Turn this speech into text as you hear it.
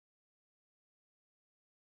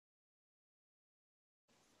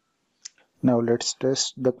Now let's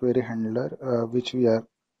test the query handler which we are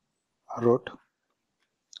wrote.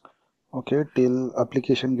 Okay, till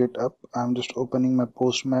application get up, I'm just opening my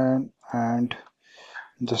postman and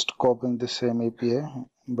just copying the same API,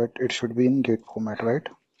 but it should be in get format, right?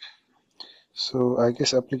 So I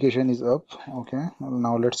guess application is up. Okay,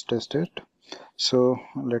 now let's test it. So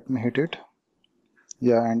let me hit it.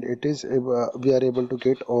 Yeah, and it is we are able to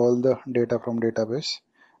get all the data from database.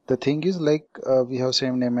 The thing is, like, we have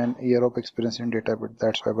same name and year of experience in database,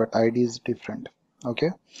 that's why, but ID is different. Okay,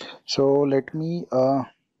 so let me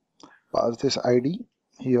pass this ID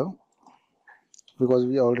here, because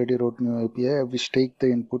we already wrote new API, which take the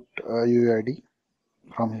input UID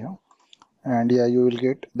from here, and yeah, you will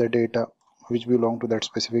get the data which belong to that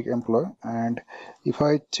specific employee. And if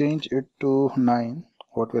I change it to 9,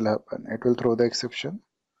 what will happen? It will throw the exception,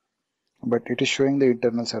 but it is showing the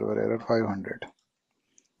internal server error 500.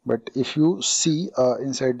 But if you see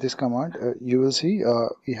inside this command, you will see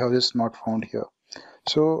we have this not found here.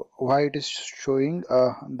 So why it is showing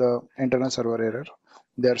the internal server error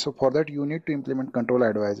there? So for that you need to implement control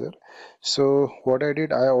advisor. So what I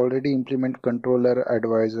did, I already implement controller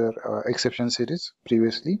advisor exception series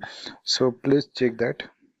previously. So please check that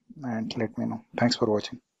and let me know. Thanks for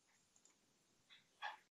watching.